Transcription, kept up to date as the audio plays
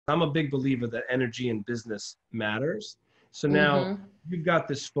I'm a big believer that energy in business matters. So now Mm-hmm. you've got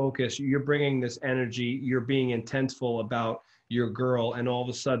this focus, you're bringing this energy, you're being intentful about your girl, and all of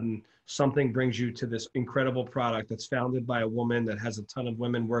a sudden something brings you to this incredible product that's founded by a woman that has a ton of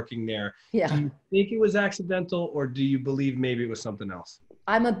women working there. Do Yeah. you think it was accidental, or do you believe maybe it was something else?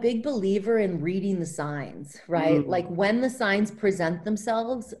 I'm a big believer in reading the signs, right? Like Mm, when the signs present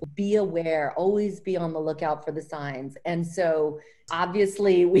themselves, be aware, always be on the lookout for the signs. And so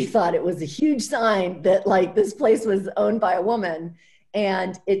obviously we thought it was a huge sign that like this place was owned by a woman.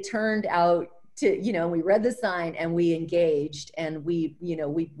 And it turned out to, we read the sign and we engaged and we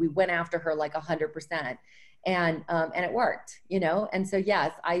went after her like 100%. And it worked, and so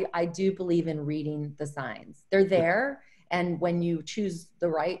yes, I do believe in reading the signs. They're there, and when you choose the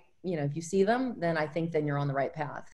right, if you see them, then I think then you're on the right path.